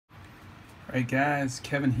Alright guys,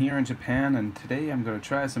 Kevin here in Japan, and today I'm going to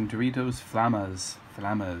try some Doritos Flamas.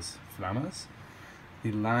 Flamas?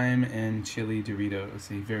 The lime and chili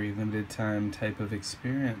Doritos, a very limited time type of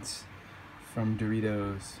experience from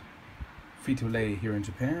Doritos Frito-Lay here in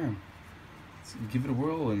Japan. Let's give it a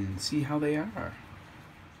whirl and see how they are.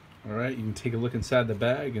 Alright, you can take a look inside the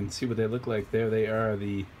bag and see what they look like. There they are,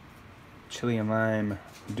 the chili and lime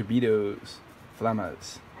Doritos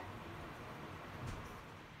Flamas.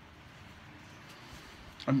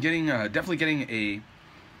 I'm definitely getting a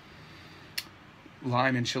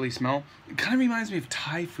lime and chili smell. It kind of reminds me of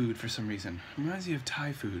Thai food for some reason. It reminds me of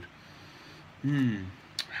Thai food.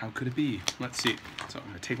 How could it be? Let's see. So I'm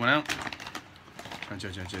gonna take one out.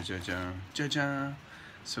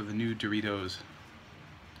 So the new Doritos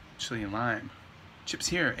chili and lime chips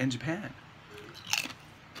here in Japan.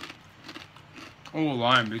 Oh,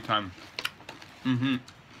 lime, big time.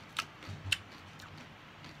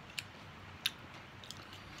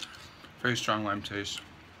 Very strong lime taste,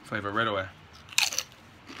 flavor right away.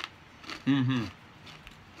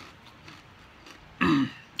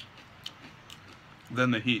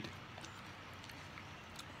 Then the heat. A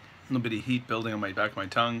little bit of heat building on my back of my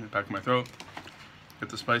tongue, back of my throat. Get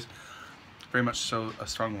the spice. Very much so a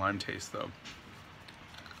strong lime taste though.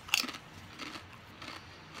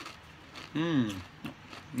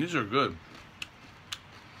 These are good.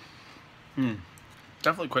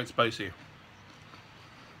 Definitely quite spicy.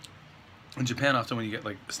 In Japan, often when you get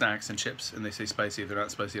like snacks and chips and they say spicy, they're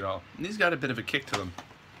not spicy at all. And these got a bit of a kick to them.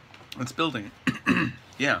 It's building.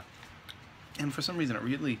 Yeah. And for some reason, it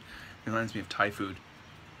really reminds me of Thai food.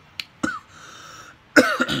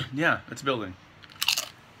 Yeah, it's building.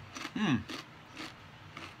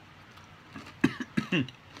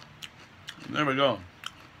 There we go.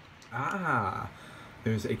 Ah,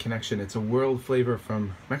 there's a connection. It's a world flavor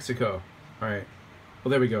from Mexico. All right.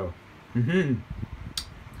 Well, there we go.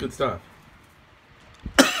 Good stuff.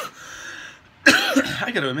 I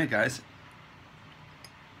gotta admit, guys,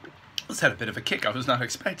 this had a bit of a kick I was not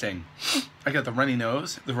expecting. I got the runny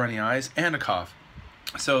nose, the runny eyes, and a cough.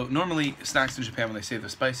 So normally snacks in Japan, when they say they're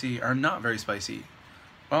spicy, are not very spicy.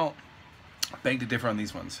 Well, I beg to differ on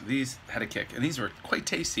these ones. These had a kick, and these were quite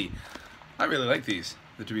tasty. I really like these,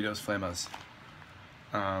 the Doritos Flamas.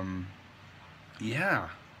 Yeah.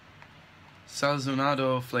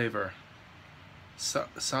 Sazonado flavor.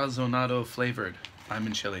 Sazonado flavored lime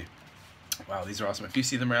and chili. Wow, these are awesome. If you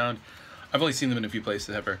see them around, I've only seen them in a few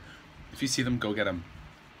places ever. If you see them, go get them.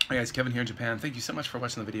 Hey guys, Kevin here in Japan. Thank you so much for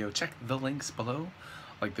watching the video. Check the links below.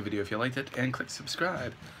 Like the video if you liked it, and click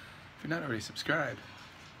subscribe if you're not already subscribed.